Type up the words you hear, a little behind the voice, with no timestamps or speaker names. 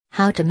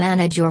How to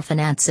manage your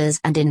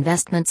finances and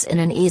investments in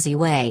an easy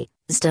way,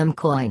 XTEM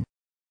coin.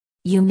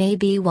 You may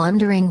be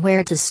wondering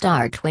where to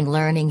start when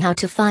learning how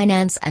to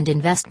finance and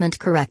investment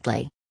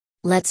correctly.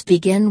 Let's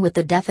begin with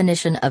the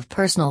definition of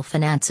personal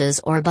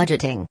finances or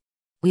budgeting.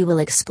 We will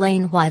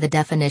explain why the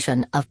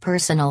definition of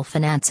personal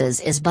finances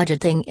is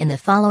budgeting in the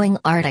following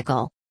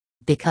article.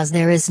 Because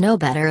there is no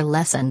better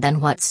lesson than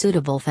what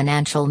suitable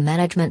financial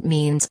management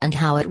means and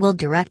how it will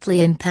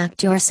directly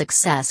impact your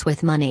success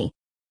with money.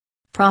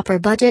 Proper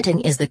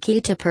budgeting is the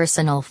key to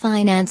personal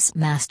finance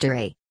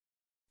mastery.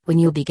 When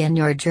you begin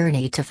your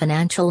journey to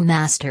financial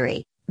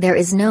mastery, there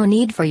is no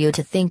need for you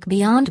to think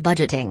beyond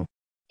budgeting.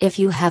 If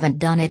you haven't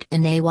done it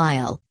in a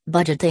while,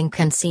 budgeting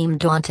can seem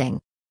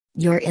daunting.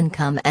 Your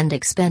income and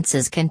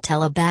expenses can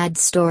tell a bad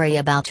story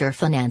about your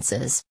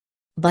finances.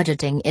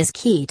 Budgeting is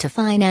key to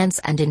finance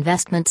and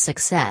investment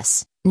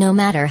success, no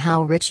matter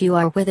how rich you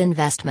are with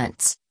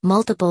investments,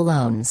 multiple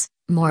loans,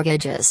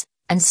 mortgages,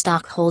 and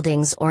stock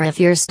holdings, or if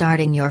you're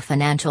starting your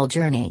financial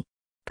journey.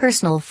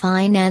 Personal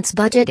finance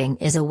budgeting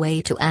is a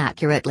way to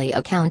accurately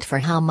account for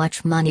how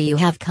much money you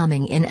have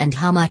coming in and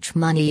how much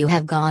money you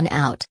have gone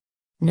out.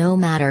 No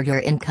matter your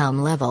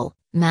income level,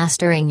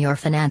 mastering your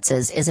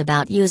finances is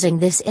about using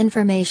this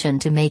information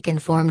to make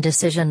informed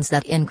decisions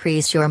that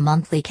increase your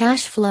monthly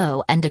cash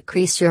flow and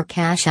decrease your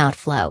cash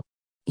outflow.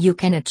 You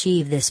can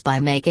achieve this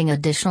by making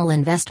additional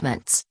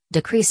investments,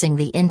 decreasing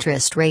the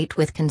interest rate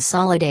with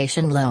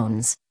consolidation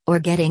loans, or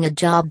getting a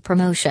job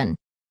promotion.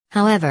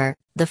 However,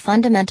 the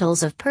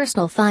fundamentals of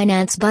personal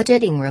finance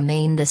budgeting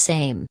remain the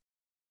same.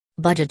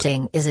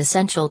 Budgeting is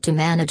essential to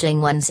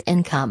managing one's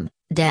income,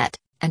 debt,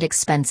 and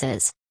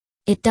expenses.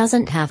 It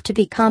doesn't have to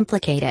be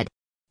complicated.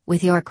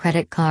 With your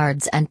credit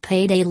cards and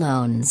payday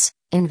loans,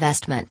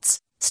 investments,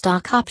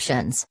 stock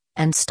options,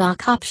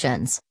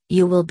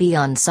 you will be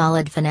on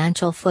solid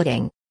financial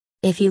footing.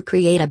 If you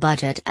create a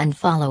budget and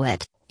follow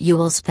it, you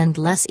will spend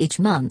less each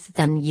month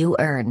than you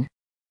earn.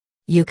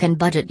 You can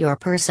budget your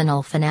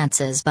personal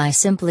finances by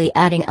simply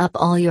adding up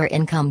all your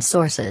income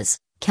sources,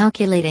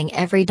 calculating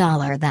every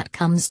dollar that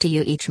comes to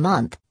you each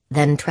month,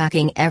 then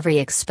tracking every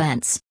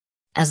expense.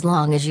 As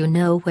long as you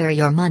know where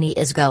your money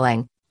is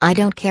going, I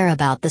don't care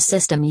about the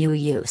system you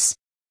use.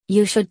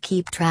 You should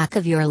keep track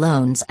of your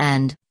loans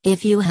and,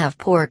 if you have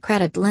poor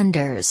credit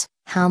lenders,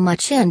 how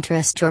much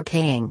interest you're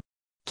paying.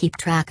 Keep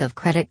track of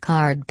credit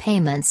card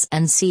payments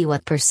and see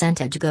what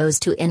percentage goes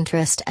to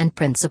interest and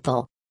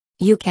principal.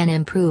 You can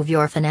improve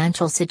your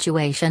financial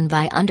situation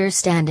by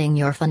understanding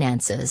your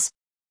finances.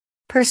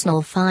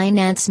 Personal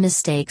finance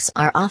mistakes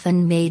are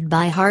often made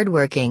by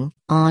hardworking,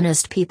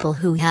 honest people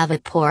who have a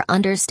poor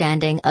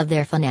understanding of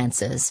their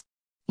finances.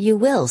 You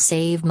will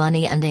save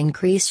money and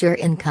increase your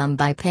income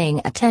by paying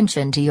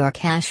attention to your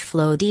cash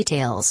flow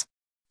details.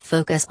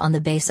 Focus on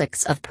the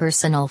basics of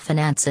personal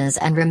finances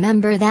and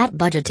remember that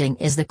budgeting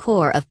is the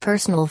core of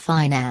personal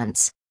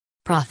finance.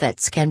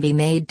 Profits can be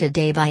made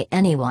today by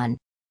anyone.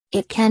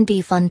 It can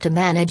be fun to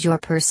manage your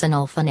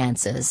personal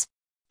finances.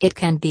 It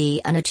can be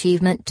an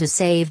achievement to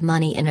save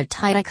money in a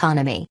tight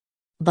economy.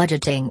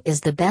 Budgeting is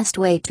the best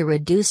way to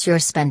reduce your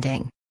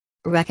spending.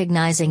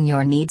 Recognizing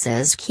your needs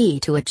is key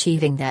to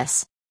achieving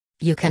this.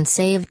 You can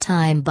save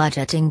time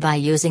budgeting by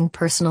using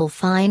personal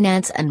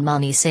finance and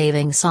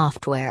money-saving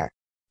software.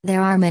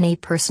 There are many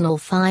personal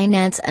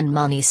finance and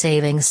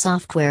money-saving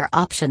software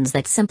options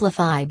that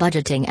simplify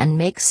budgeting and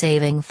make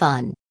saving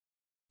fun.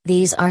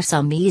 These are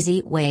some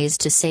easy ways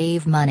to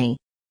save money.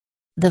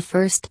 The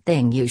first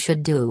thing you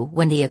should do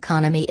when the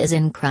economy is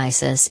in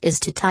crisis is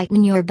to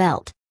tighten your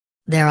belt.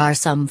 There are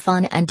some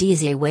fun and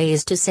easy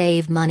ways to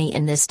save money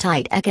in this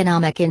tight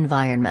economic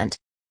environment.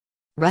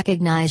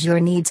 Recognize your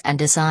needs and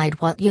decide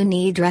what you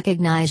need.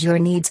 Recognize your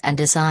needs and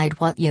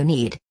decide what you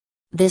need.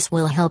 This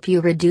will help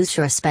you reduce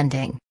your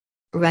spending.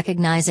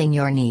 Recognizing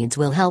your needs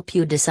will help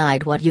you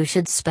decide what you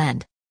should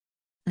spend.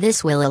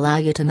 This will allow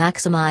you to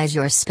maximize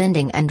your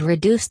spending and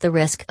reduce the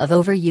risk of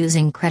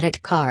overusing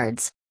credit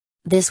cards.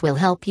 This will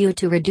help you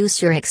to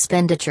reduce your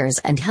expenditures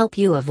and help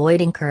you avoid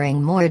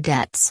incurring more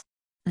debts.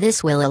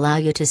 This will allow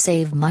you to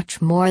save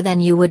much more than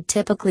you would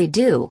typically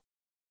do.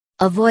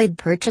 Avoid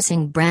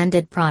purchasing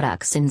branded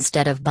products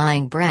instead of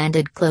buying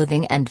branded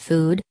clothing and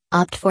food.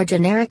 Opt for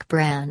generic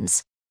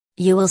brands.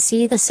 You will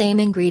see the same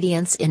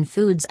ingredients in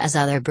foods as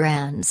other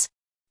brands.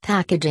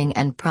 Packaging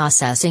and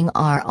processing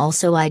are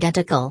also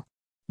identical.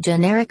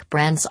 Generic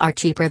brands are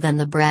cheaper than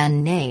the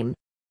brand name.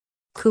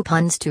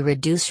 Coupons to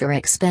reduce your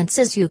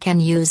expenses. You can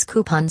use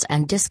coupons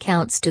and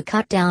discounts to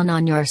cut down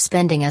on your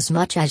spending as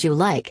much as you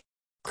like.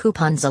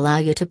 Coupons allow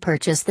you to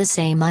purchase the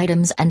same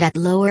items and at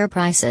lower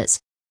prices.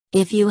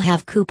 If you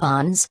have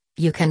coupons,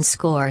 you can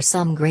score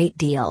some great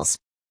deals.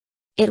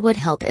 It would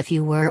help if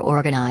you were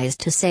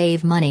organized to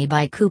save money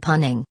by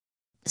couponing.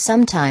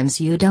 Sometimes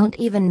you don't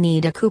even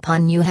need a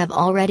coupon you have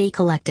already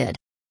collected.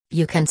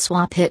 You can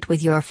swap it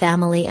with your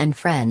family and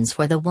friends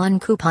for the one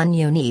coupon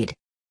you need.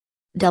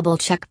 Double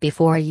check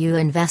before you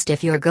invest.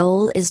 If your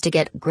goal is to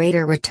get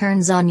greater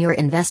returns on your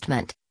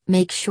investment,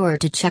 make sure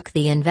to check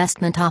the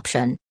investment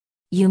option.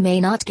 You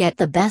may not get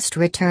the best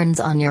returns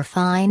on your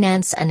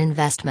finance and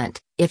investment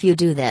if you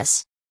do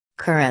this.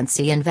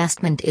 Currency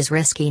investment is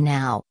risky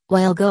now,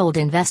 while gold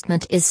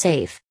investment is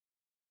safe.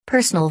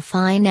 Personal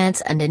finance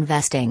and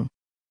investing.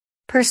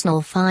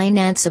 Personal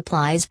finance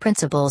applies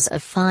principles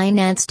of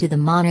finance to the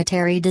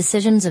monetary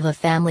decisions of a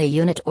family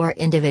unit or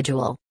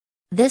individual.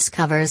 This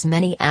covers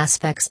many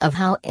aspects of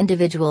how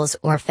individuals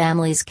or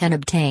families can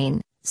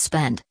obtain,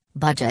 spend,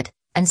 budget,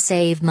 and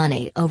save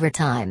money over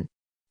time.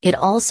 It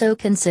also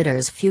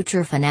considers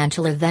future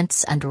financial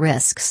events and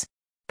risks.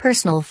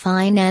 Personal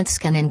finance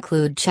can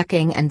include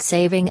checking and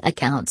saving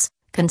accounts,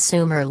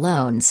 consumer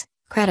loans,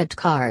 credit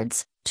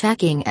cards,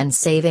 checking and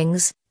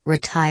savings,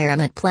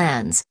 retirement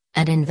plans,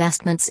 and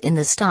investments in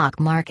the stock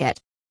market.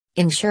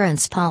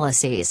 Insurance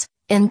policies,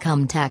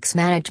 income tax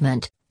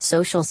management,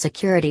 Social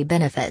Security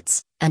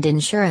benefits, and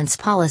insurance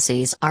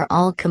policies are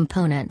all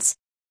components.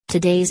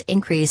 Today's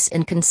increase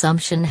in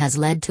consumption has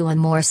led to a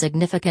more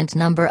significant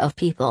number of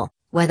people,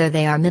 whether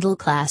they are middle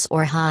class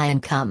or high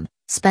income,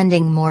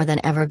 spending more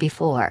than ever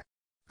before.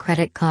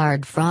 Credit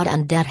card fraud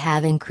and debt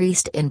have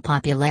increased in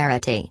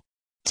popularity.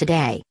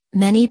 Today,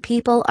 many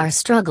people are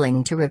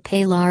struggling to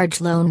repay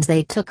large loans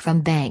they took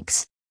from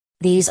banks.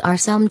 These are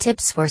some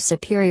tips for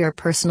superior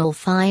personal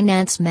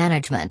finance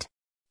management.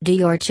 Do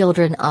your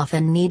children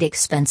often need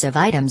expensive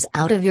items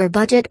out of your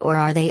budget, or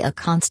are they a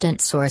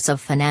constant source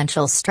of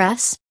financial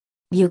stress?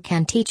 You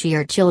can teach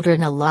your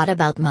children a lot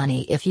about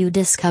money if you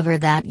discover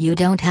that you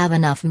don't have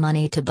enough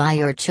money to buy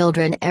your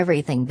children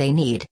everything they need.